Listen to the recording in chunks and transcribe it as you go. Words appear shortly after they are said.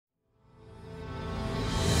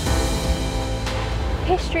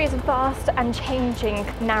History is a vast and changing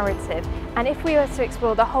narrative, and if we were to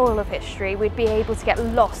explore the whole of history, we'd be able to get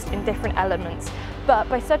lost in different elements. But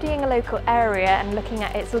by studying a local area and looking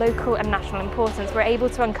at its local and national importance, we're able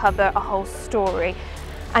to uncover a whole story.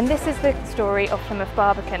 And this is the story of Plymouth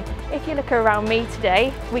Barbican. If you look around me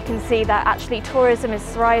today, we can see that actually tourism is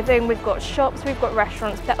thriving. We've got shops, we've got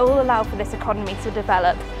restaurants that all allow for this economy to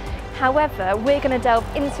develop. However, we're going to delve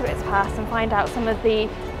into its past and find out some of the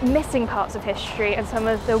missing parts of history and some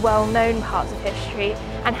of the well-known parts of history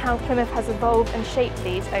and how Plymouth has evolved and shaped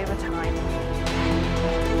these over time.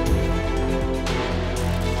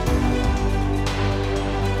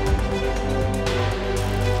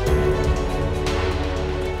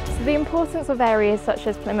 The importance of areas such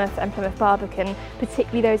as Plymouth and Plymouth Barbican,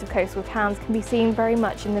 particularly those of coastal towns, can be seen very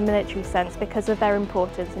much in the military sense because of their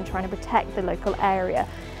importance in trying to protect the local area.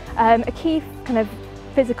 A key kind of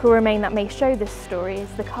physical remain that may show this story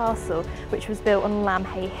is the castle, which was built on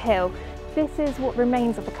Lamhay Hill. This is what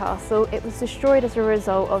remains of the castle. It was destroyed as a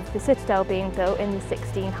result of the citadel being built in the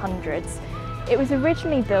 1600s. It was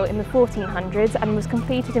originally built in the 1400s and was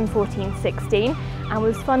completed in 1416 and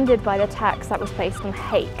was funded by the tax that was placed on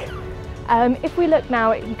hake. If we look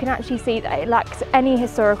now, you can actually see that it lacks any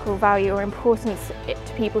historical value or importance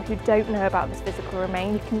to people who don't know about this physical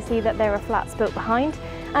remain. You can see that there are flats built behind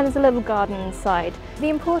and there's a little garden inside. The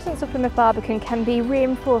importance of Plymouth Barbican can be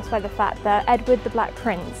reinforced by the fact that Edward the Black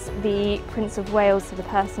Prince, the Prince of Wales, so the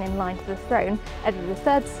person in line to the throne, Edward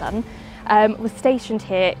III's son, was stationed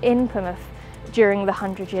here in Plymouth during the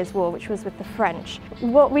 100 Years' War, which was with the French.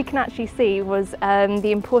 What we can actually see was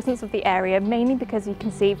the importance of the area, mainly because you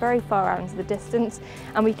can see very far out into the distance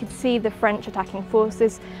and we could see the French attacking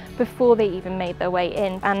forces before they even made their way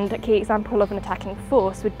in. And a key example of an attacking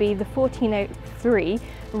force would be the 1403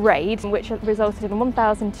 raid, which resulted in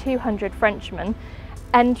 1,200 Frenchmen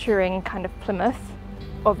entering kind of Plymouth.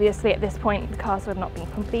 Obviously at this point the castle had not been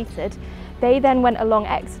completed. They then went along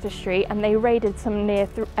Exeter Street and they raided some near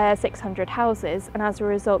 600 houses, and as a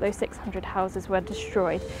result those 600 houses were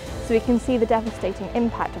destroyed. So we can see the devastating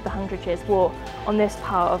impact of the 100 Years' War on this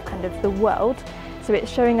part of kind of the world. So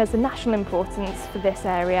it's showing us the national importance for this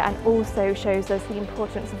area and also shows us the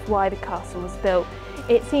importance of why the castle was built.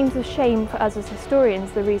 It seems a shame for us as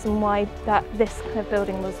historians the reason why this kind of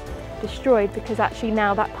building was destroyed, because actually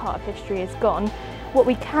now that part of history is gone. What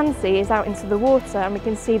we can see is out into the water and we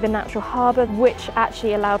can see the natural harbour which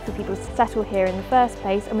actually allowed for people to settle here in the first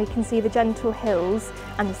place, and we can see the gentle hills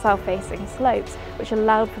and the south-facing slopes which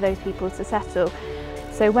allowed for those people to settle.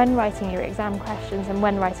 So when writing your exam questions and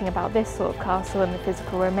when writing about this sort of castle and the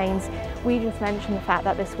physical remains, we just mention the fact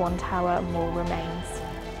that this one tower and wall remains.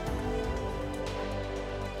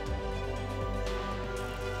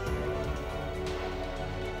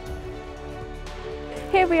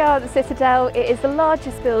 Here we are at the Citadel. It is the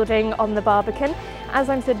largest building on the Barbican. As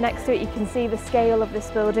I'm stood next to it, you can see the scale of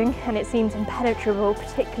this building and it seems impenetrable,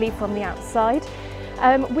 particularly from the outside.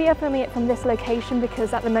 We are filming it from this location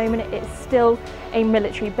because at the moment it's still a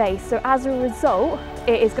military base. So as a result,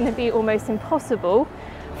 it is going to be almost impossible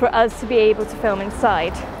for us to be able to film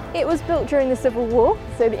inside. It was built during the Civil War,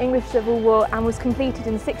 so the English Civil War, and was completed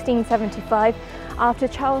in 1675 after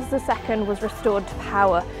Charles II was restored to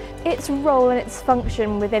power. Its role and its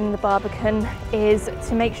function within the Barbican is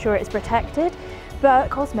to make sure it's protected,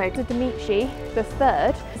 but Cosmo de' Medici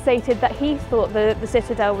III stated that he thought the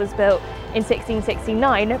citadel was built in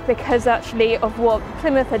 1669 because actually of what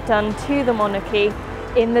Plymouth had done to the monarchy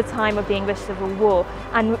in the time of the English Civil War,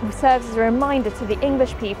 and serves as a reminder to the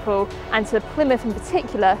English people and to Plymouth in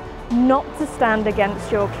particular not to stand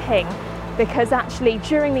against your king, because actually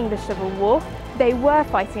during the English Civil War they were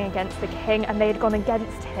fighting against the king and they had gone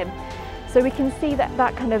against him. So we can see that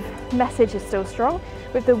that kind of message is still strong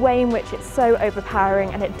with the way in which it's so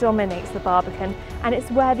overpowering and it dominates the Barbican, and it's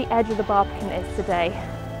where the edge of the Barbican is today.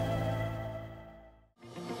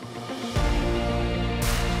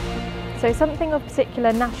 So something of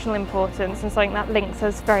particular national importance and something that links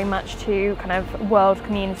us very much to kind of world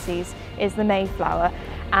communities is the Mayflower.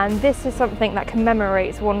 And this is something that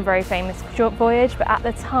commemorates one very famous short voyage, but at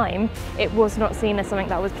the time it was not seen as something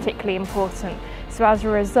that was particularly important. So as a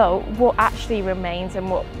result, what actually remains and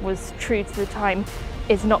what was true to the time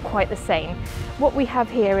is not quite the same. What we have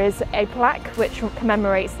here is a plaque which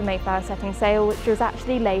commemorates the Mayflower setting sail, which was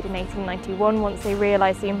actually laid in 1891 once they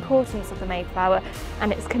realised the importance of the Mayflower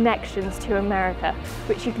and its connections to America,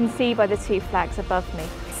 which you can see by the two flags above me.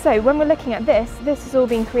 So when we're looking at this has all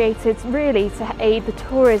been created really to aid the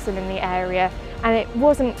tourism in the area, and it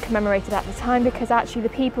wasn't commemorated at the time because actually the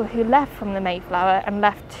people who left from the Mayflower and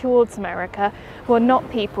left towards America were not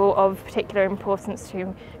people of particular importance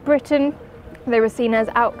to Britain They were seen as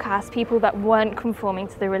outcasts, people that weren't conforming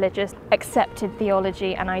to the religious, accepted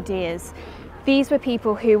theology and ideas. These were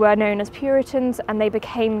people who were known as Puritans, and they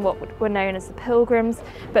became what were known as the Pilgrims,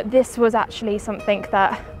 but this was actually something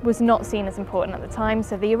that was not seen as important at the time.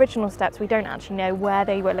 So the original steps, we don't actually know where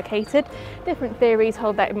they were located. Different theories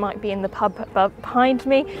hold that it might be in the pub behind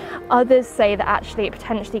me. Others say that actually it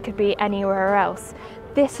potentially could be anywhere else.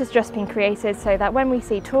 This has just been created so that when we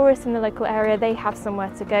see tourists in the local area, they have somewhere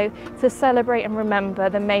to go to celebrate and remember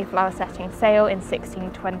the Mayflower setting sail in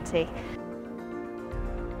 1620.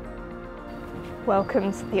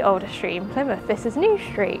 Welcome to the older street in Plymouth. This is New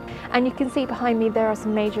Street, and you can see behind me there are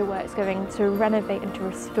some major works going to renovate and to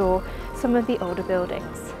restore some of the older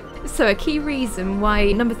buildings. So a key reason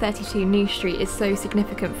why number 32 New Street is so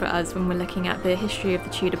significant for us when we're looking at the history of the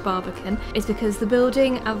Tudor Barbican is because the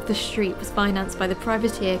building of the street was financed by the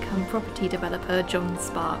privateer come property developer John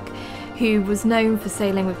Spark, who was known for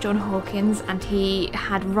sailing with John Hawkins, and he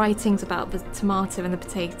had writings about the tomato and the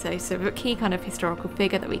potato, so a key kind of historical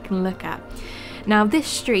figure that we can look at. Now this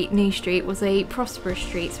street, New Street, was a prosperous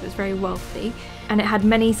street, so it was very wealthy, and it had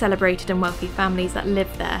many celebrated and wealthy families that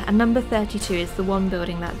lived there, and number 32 is the one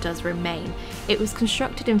building that does remain. It was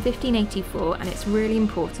constructed in 1584, and it's really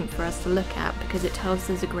important for us to look at because it tells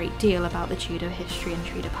us a great deal about the Tudor history and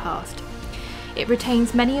Tudor past. It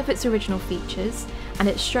retains many of its original features, and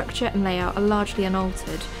its structure and layout are largely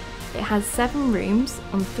unaltered. It has 7 rooms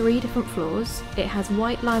on 3 different floors. It has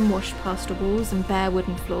white lime washed plaster walls and bare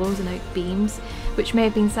wooden floors and oak beams, which may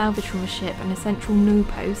have been salvaged from a ship, and a central newel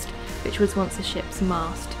post, which was once a ship's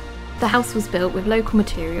mast. The house was built with local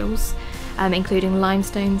materials, including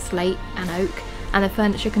limestone, slate and oak, and the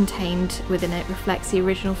furniture contained within it reflects the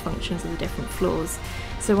original functions of the different floors.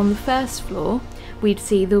 So on the first floor, we'd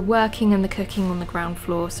see the working and the cooking on the ground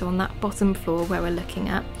floor, so on that bottom floor where we're looking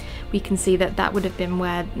at, we can see that that would have been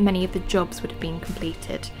where many of the jobs would have been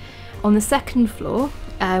completed. On the second floor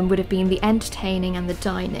would have been the entertaining and the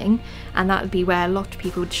dining, and that would be where a lot of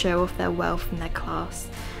people would show off their wealth and their class.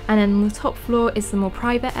 And then on the top floor is the more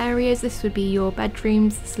private areas. This would be your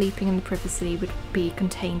bedrooms, the sleeping and the privacy would be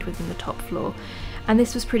contained within the top floor. And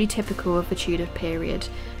this was pretty typical of the Tudor period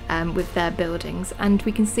with their buildings, and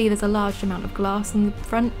we can see there's a large amount of glass on the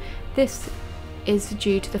front. This is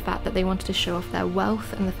due to the fact that they wanted to show off their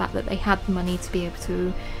wealth and the fact that they had the money to be able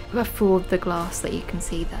to afford the glass that you can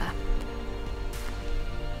see there.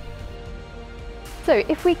 So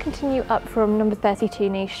if we continue up from number 32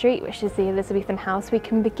 New Street, which is the Elizabethan house, we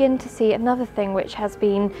can begin to see another thing which has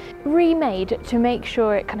been remade to make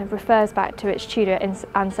sure it kind of refers back to its Tudor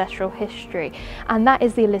ancestral history, and that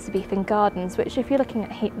is the Elizabethan gardens, which if you're looking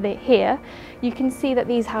at here, you can see that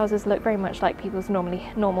these houses look very much like people's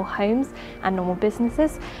normal homes and normal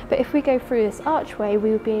businesses, but if we go through this archway,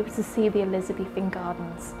 we will be able to see the Elizabethan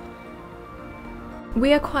gardens.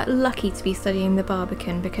 We are quite lucky to be studying the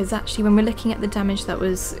Barbican because actually when we're looking at the damage that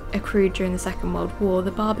was accrued during the Second World War,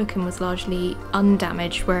 the Barbican was largely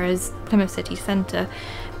undamaged, whereas Plymouth city centre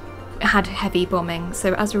had heavy bombing,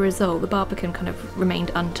 so as a result the Barbican kind of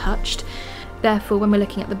remained untouched. Therefore, when we're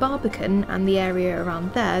looking at the Barbican and the area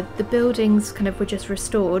around there, the buildings kind of were just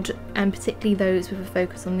restored, and particularly those with a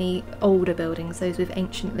focus on the older buildings, those with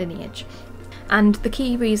ancient lineage. And the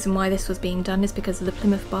key reason why this was being done is because of the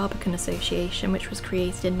Plymouth Barbican Association, which was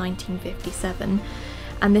created in 1957,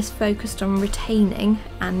 and this focused on retaining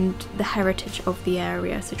and the heritage of the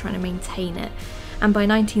area, so trying to maintain it. And by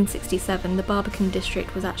 1967 the Barbican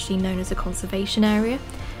district was actually known as a conservation area,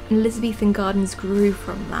 and Elizabethan gardens grew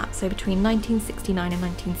from that. So between 1969 and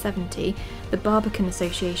 1970 the Barbican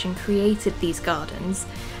Association created these gardens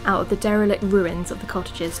out of the derelict ruins of the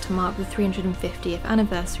cottages to mark the 350th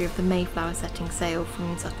anniversary of the Mayflower setting sail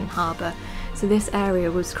from Sutton Harbour. So this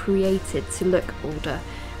area was created to look older,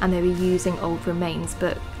 and they were using old remains,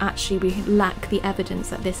 but actually we lack the evidence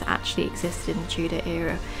that this actually existed in the Tudor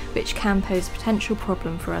era, which can pose a potential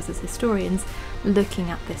problem for us as historians looking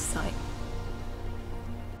at this site.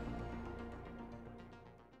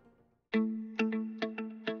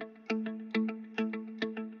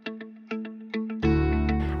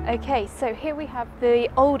 Okay, so here we have the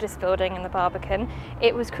oldest building in the Barbican.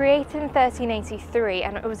 It was created in 1383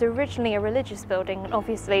 and it was originally a religious building, and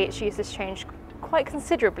obviously its use has changed quite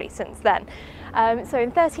considerably since then. So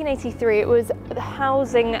in 1383 it was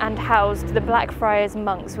housing and housed the Blackfriars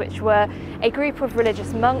monks, which were a group of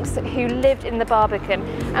religious monks who lived in the Barbican,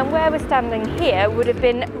 and where we're standing here would have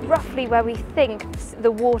been roughly where we think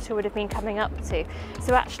the water would have been coming up to.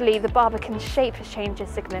 So actually the Barbican's shape has changed a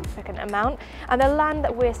significant amount, and the land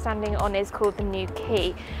that we're standing on is called the New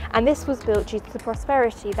Quay, and this was built due to the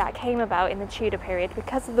prosperity that came about in the Tudor period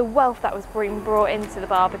because of the wealth that was being brought into the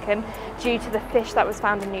Barbican, due to the fish that was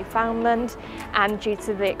found in Newfoundland, and due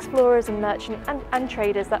to the explorers and merchants and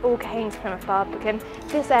traders that all came to Plymouth Barbican.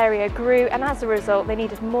 This area grew, and as a result they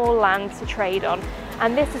needed more land to trade on,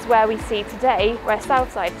 and this is where we see today where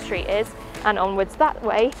Southside Street is, and onwards that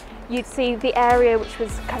way you'd see the area which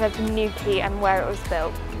was kind of the New Quay and where it was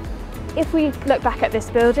built. If we look back at this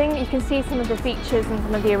building, you can see some of the features and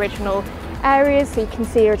some of the original areas, so you can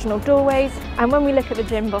see original doorways, and when we look at the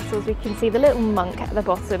gin bottles we can see the little monk at the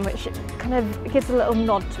bottom, which kind of gives a little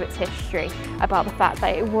nod to its history about the fact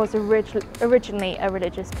that it was originally a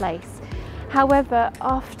religious place. However,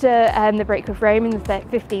 after the break with Rome in the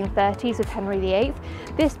 1530s with Henry VIII,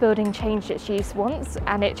 this building changed its use once,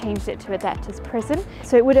 and it changed it to a debtor's prison.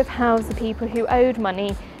 So it would have housed the people who owed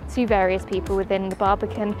money to various people within the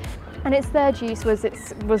Barbican. And its third use was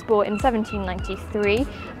bought in 1793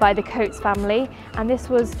 by the Coates family, and this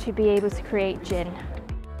was to be able to create gin.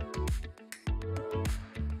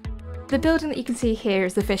 The building that you can see here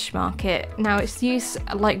is the fish market. Now its use,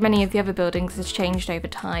 like many of the other buildings, has changed over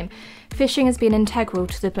time. Fishing has been integral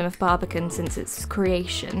to the Plymouth Barbican since its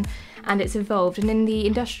creation, and it's evolved, and in the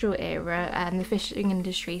industrial era the fishing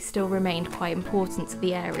industry still remained quite important to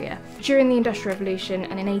the area. During the Industrial Revolution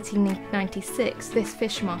and in 1896 this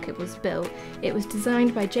fish market was built. It was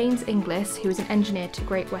designed by James Inglis, who was an engineer to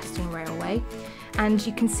Great Western Railway, and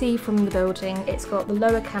you can see from the building it's got the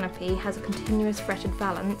lower canopy, has a continuous fretted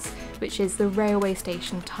valance, which is the railway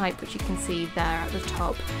station type, which you can see there at the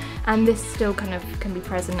top, and this still kind of can be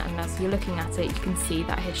present, and as you're looking at it you can see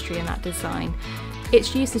that history and that design.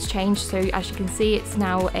 Its use has changed, so as you can see it's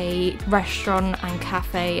now a restaurant and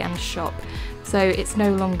cafe and shop, so it's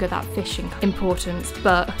no longer that fishing importance,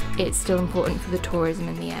 but it's still important for the tourism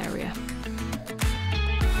in the area.